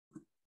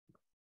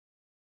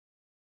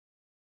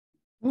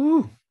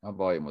Ooh, my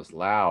volume was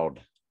loud.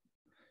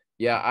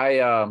 Yeah,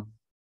 I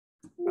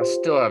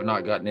still have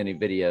not gotten any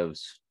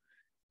videos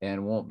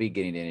and won't be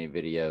getting any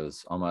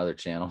videos on my other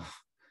channel.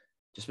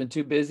 Just been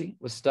too busy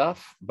with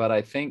stuff, but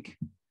I think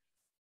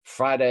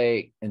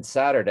Friday and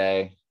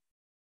Saturday,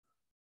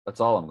 that's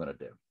all I'm going to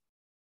do.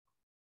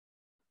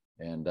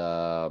 And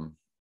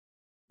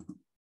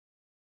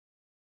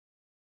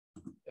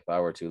if I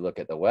were to look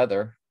at the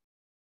weather,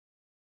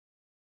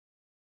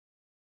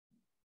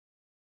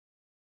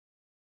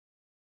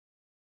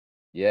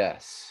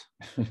 yes,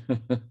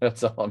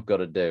 that's all I'm going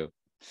to do.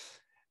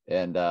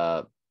 And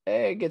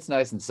hey, it gets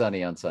nice and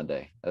sunny on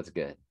Sunday. That's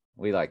good.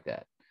 We like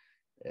that.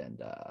 And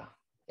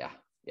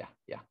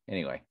yeah.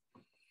 Anyway,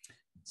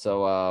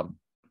 so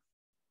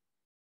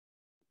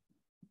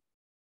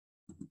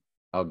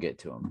I'll get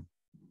to them.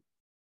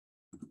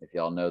 If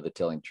y'all know the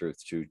Telling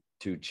Truth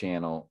 2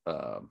 channel,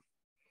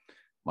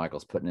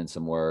 Michael's putting in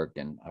some work,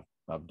 and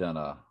I've done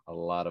a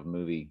lot of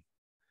movie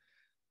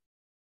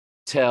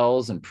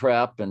tells and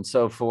prep and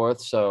so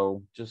forth.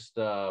 So just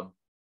that's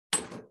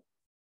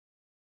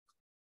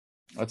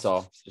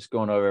all. Just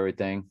going over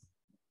everything.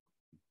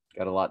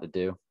 Got a lot to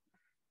do.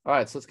 All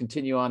right, so let's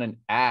continue on in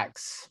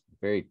Acts.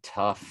 Very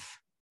tough.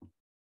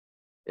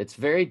 It's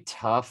very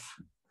tough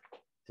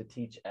to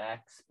teach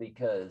Acts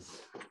because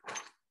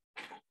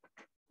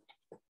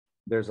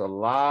there's a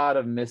lot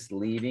of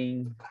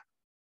misleading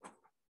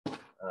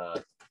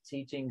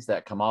teachings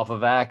that come off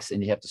of Acts,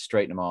 and you have to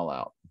straighten them all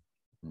out.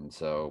 And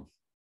so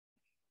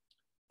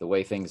the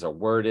way things are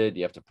worded,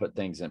 you have to put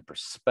things in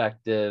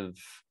perspective.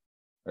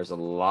 There's a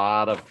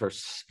lot of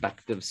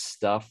perspective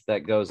stuff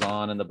that goes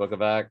on in the book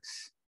of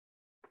Acts.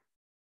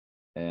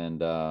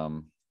 And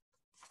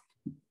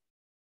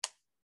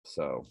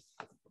so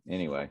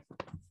anyway,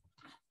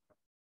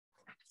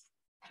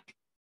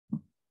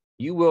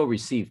 you will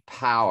receive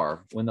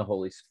power when the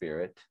Holy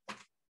Spirit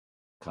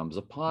comes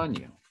upon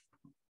you.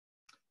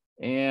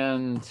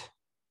 And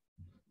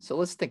so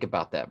let's think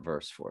about that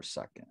verse for a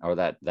second, or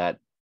that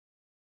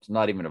it's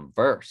not even a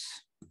verse.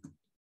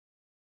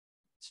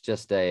 It's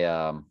just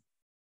it's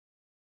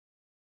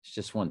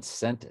just one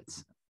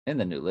sentence in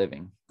the New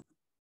Living.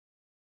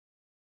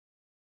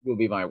 You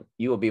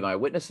will be my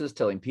witnesses,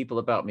 telling people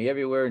about me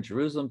everywhere in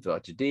Jerusalem,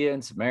 throughout Judea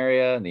and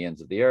Samaria and the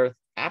ends of the earth.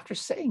 After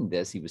saying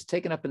this, he was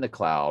taken up in the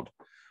cloud.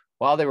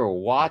 While they were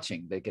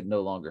watching, they could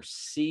no longer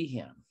see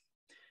him,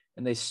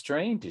 and they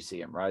strained to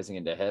see him rising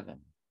into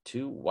heaven.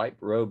 2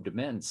 white-robed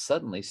men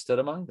suddenly stood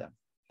among them.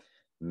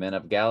 Men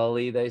of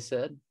Galilee, they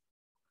said,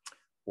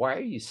 why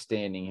are you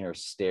standing here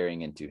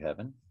staring into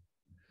heaven?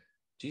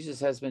 Jesus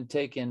has been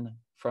taken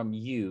from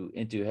you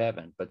into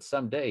heaven, but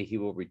someday he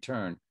will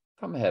return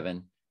from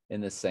heaven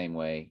in the same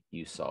way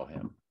you saw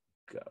him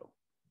go.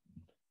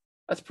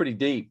 That's pretty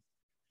deep.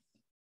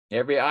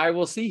 Every eye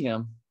will see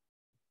him.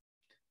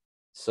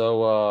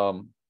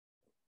 So,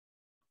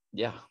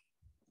 yeah.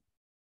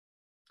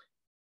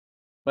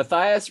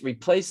 Matthias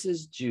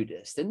replaces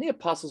Judas. Then the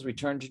apostles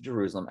returned to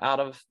Jerusalem out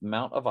of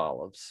Mount of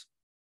Olives,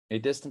 a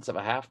distance of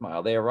a half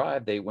mile. They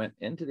arrived. They went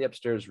into the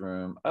upstairs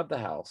room of the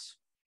house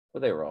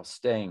where they were all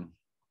staying.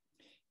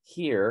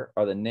 Here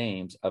are the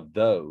names of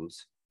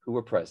those who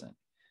were present: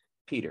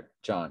 Peter,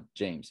 John,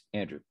 James,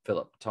 Andrew,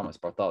 Philip, Thomas,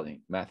 Bartholomew,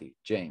 Matthew,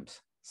 James,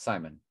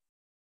 Simon,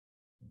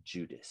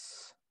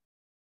 Judas.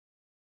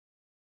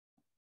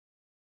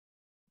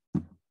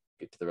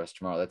 Get to the rest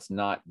tomorrow. That's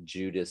not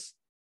Judas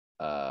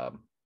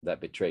that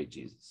betrayed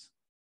Jesus.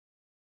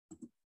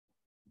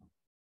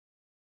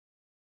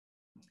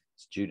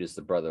 It's Judas,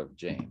 the brother of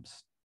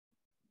James.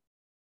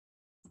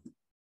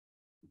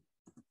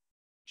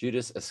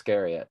 Judas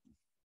Iscariot.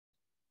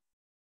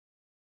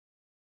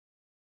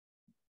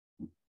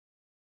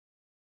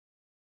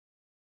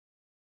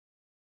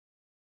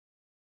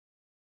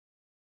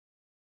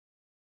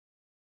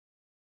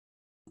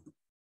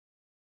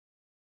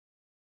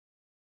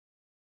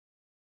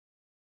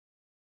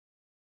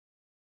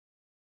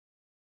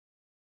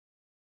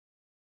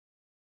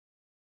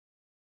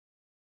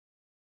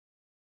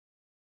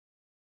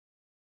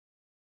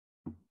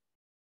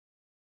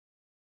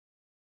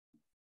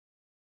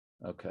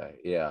 Okay,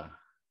 yeah.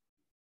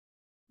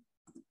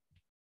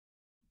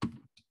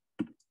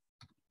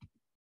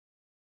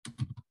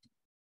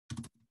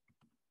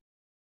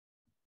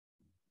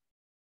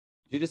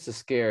 Judas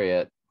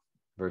Iscariot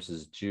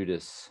versus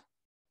Judas,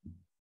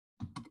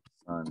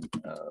 son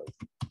of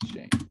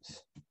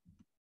James.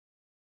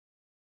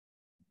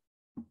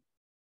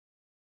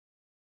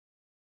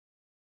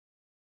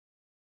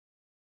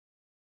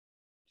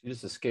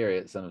 Judas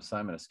Iscariot, son of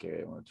Simon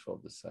Iscariot, one of the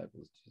 12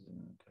 disciples.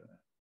 Okay.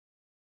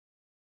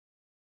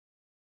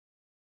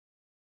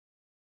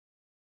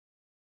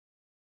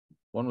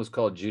 One was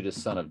called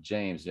Judas, son of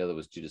James. The other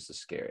was Judas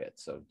Iscariot.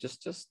 So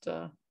just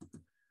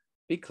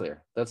be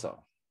clear. That's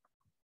all.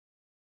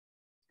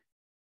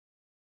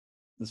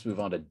 Let's move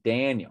on to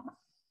Daniel.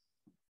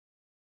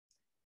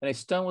 And a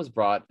stone was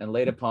brought and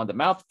laid upon the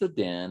mouth of the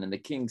den, and the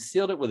king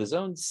sealed it with his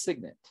own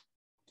signet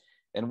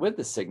and with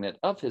the signet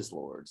of his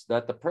lords,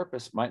 that the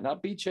purpose might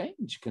not be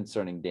changed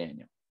concerning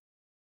Daniel.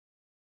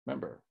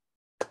 Remember,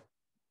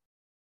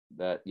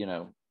 that,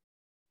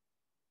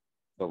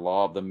 the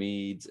law of the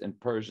Medes and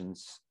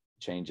Persians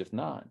changeth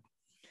not.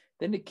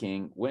 Then the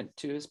king went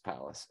to his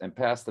palace and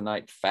passed the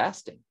night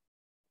fasting.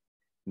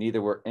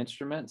 Neither were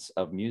instruments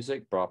of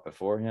music brought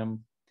before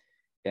him,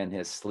 and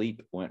his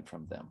sleep went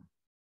from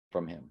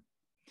him.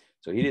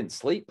 So he didn't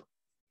sleep.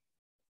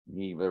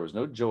 There was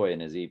no joy in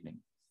his evening.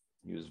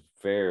 He was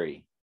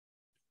very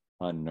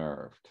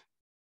unnerved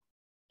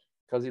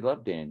because he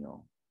loved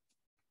Daniel.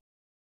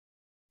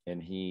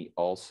 And he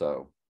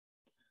also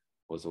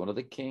was one of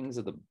the kings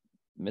of the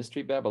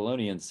mystery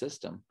Babylonian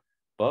system,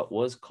 but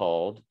was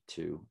called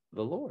to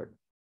the Lord.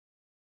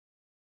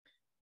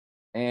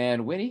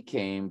 And when he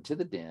came to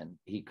the den,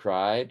 he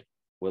cried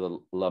with a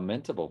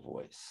lamentable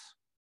voice.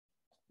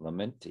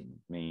 Lamenting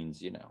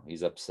means,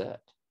 he's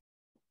upset.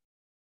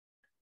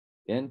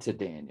 Into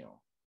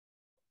Daniel.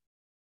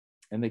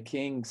 And the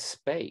king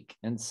spake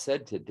and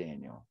said to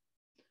Daniel,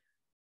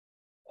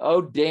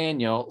 O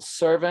Daniel,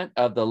 servant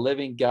of the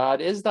living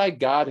God, is thy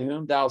God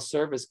whom thou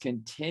servest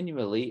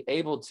continually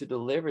able to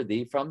deliver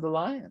thee from the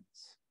lions?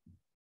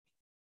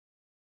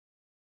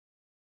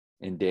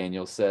 And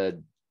Daniel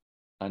said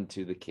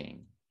unto the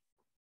king,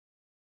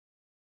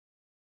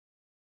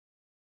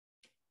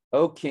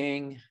 O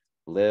king,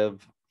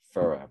 live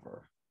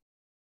forever.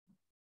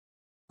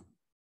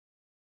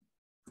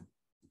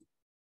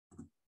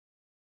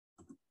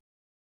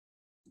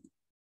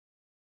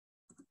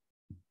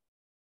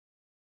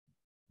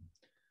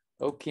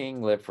 O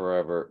king, live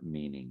forever,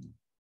 meaning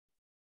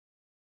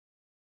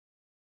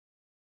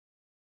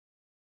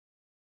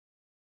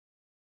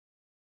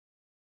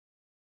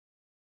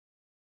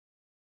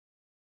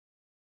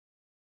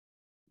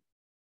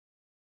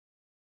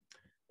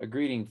a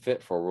greeting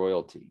fit for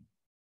royalty.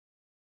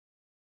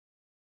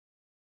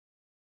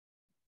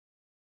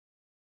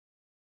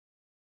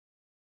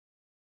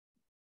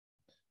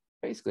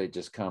 Basically, it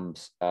just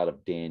comes out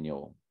of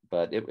Daniel,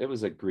 but it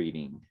was a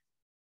greeting,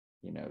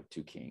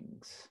 to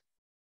kings.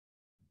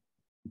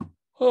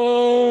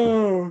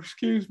 Oh,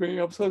 excuse me.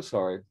 I'm so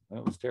sorry.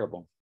 That was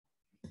terrible.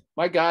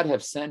 My God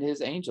have sent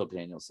his angel,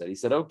 Daniel said. He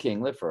said, O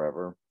king, live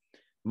forever.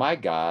 My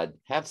God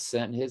hath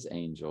sent his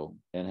angel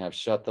and have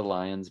shut the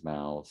lions'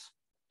 mouths,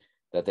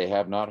 that they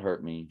have not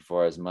hurt me,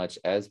 for as much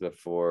as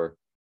before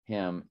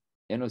him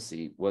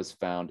innocency was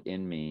found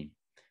in me,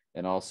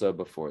 and also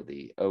before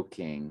thee, O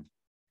king,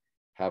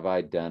 have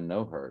I done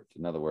no hurt.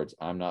 In other words,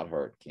 I'm not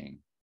hurt, king.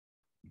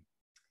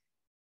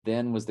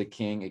 Then was the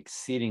king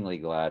exceedingly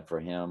glad for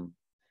him,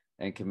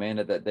 and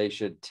commanded that they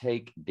should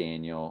take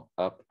Daniel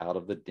up out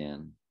of the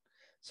den.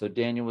 So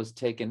Daniel was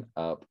taken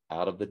up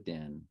out of the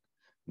den.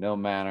 No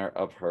manner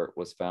of hurt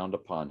was found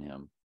upon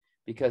him,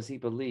 because he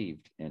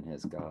believed in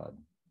his God.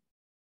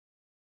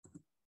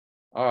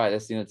 All right,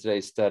 that's the end of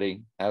today's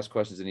study. Ask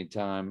questions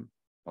anytime.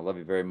 I love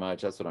you very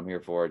much. That's what I'm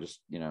here for,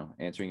 just,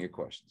 answering your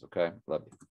questions, okay? Love you.